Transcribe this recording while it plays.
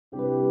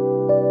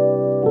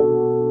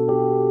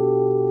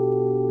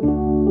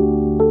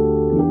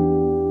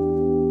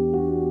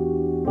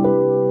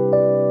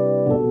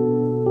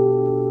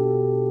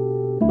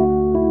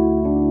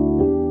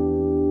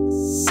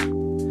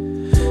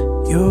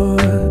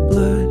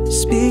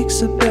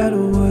speaks a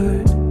better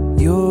word.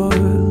 Your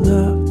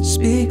love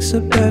speaks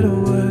a better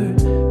word.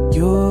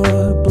 Your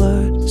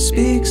blood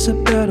speaks a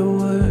better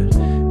word.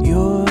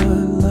 Your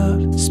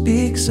love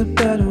speaks a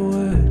better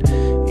word.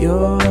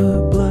 Your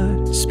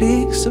blood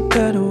speaks a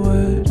better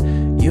word.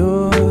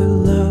 Your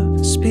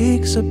love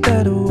speaks a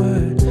better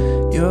word.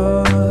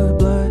 Your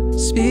blood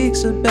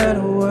speaks a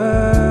better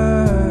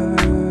word.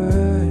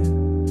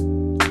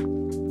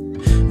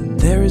 And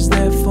there is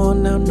therefore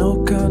now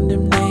no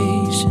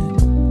condemnation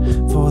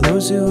for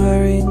those who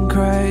are in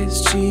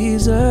Christ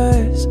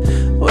Jesus.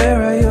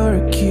 Where are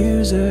your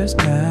accusers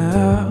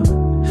now?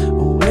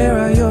 Where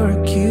are your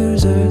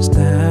accusers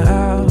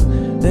now?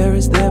 There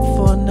is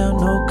therefore now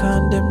no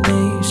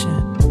condemnation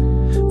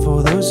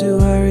for those who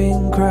are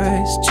in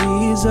Christ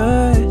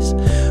Jesus.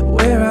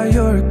 Where are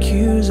your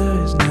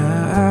accusers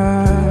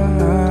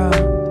now?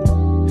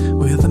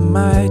 With a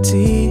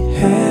mighty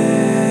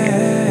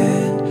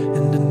hand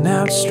and an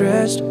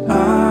outstretched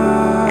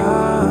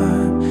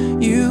arm,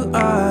 you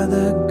are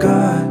the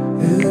God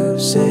who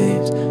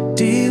saves,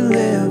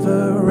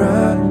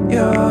 deliverer,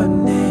 your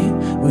name.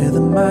 With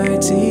a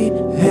mighty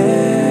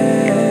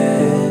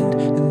hand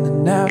and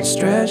an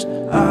outstretched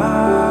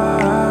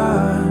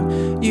arm,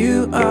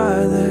 you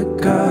are the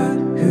God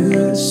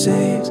who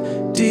saves,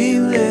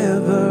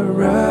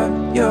 deliverer,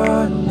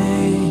 your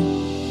name.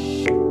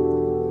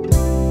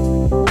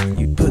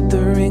 You put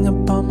the ring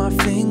upon my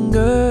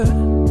finger,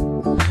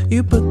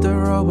 you put the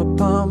robe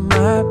upon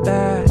my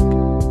back.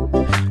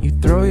 You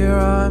throw your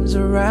arms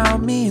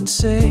around me and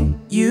say,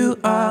 you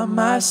are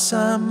my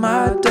son,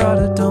 my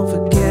daughter, don't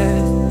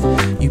forget.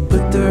 You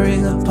put the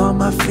ring upon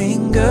my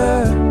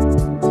finger,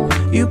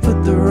 you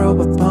put the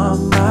robe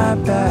upon my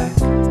back.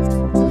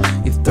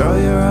 You throw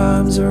your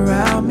arms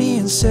around me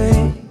and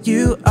say,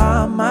 you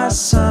are my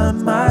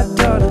son, my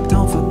daughter,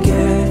 don't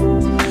forget.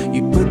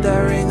 You put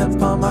that ring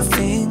upon my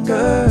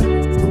finger,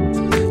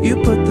 you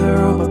put the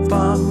robe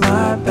upon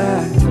my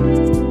back.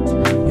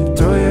 You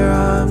throw your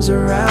arms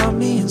around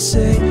me and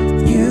say,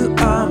 you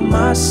are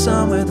my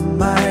son. With a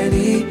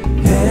mighty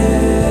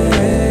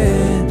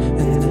hand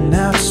and an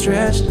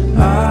outstretched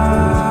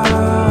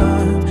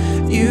arm,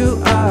 you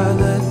are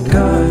the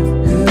God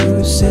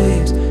who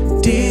saves,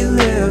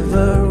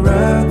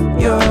 deliverer,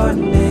 your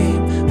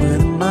name.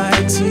 With a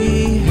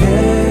mighty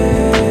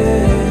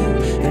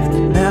hand and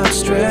an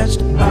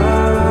outstretched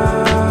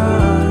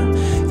arm,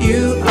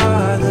 you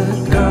are the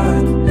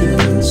God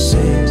who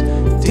saves,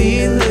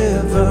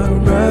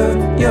 deliverer,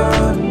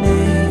 your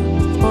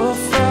name. Oh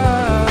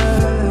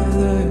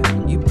Father,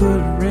 you put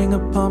a ring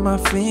upon my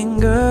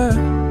finger,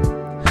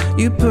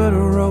 you put a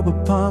robe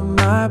upon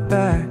my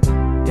back.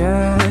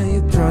 Yeah,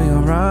 you throw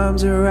your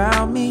arms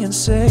around me and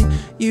say,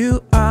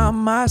 you are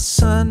my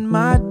son,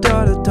 my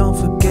daughter, don't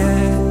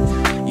forget.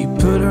 You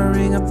put a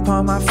ring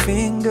upon my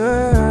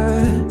finger,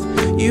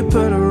 you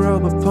put a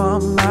robe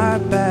upon my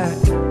back.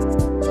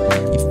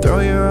 You throw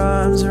your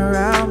arms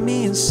around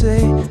me and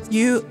say,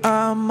 you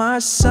are my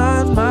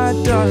son, my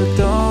daughter,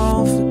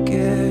 don't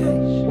forget.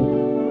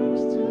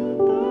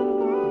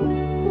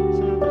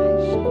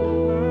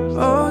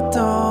 Oh,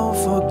 don't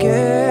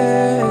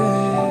forget.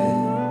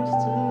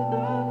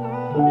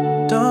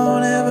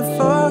 Don't ever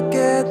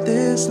forget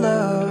this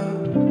love.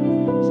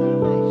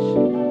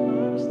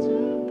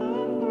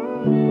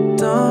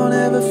 Don't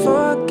ever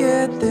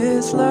forget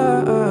this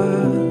love.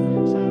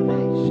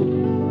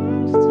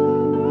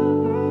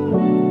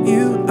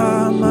 You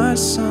are my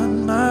son.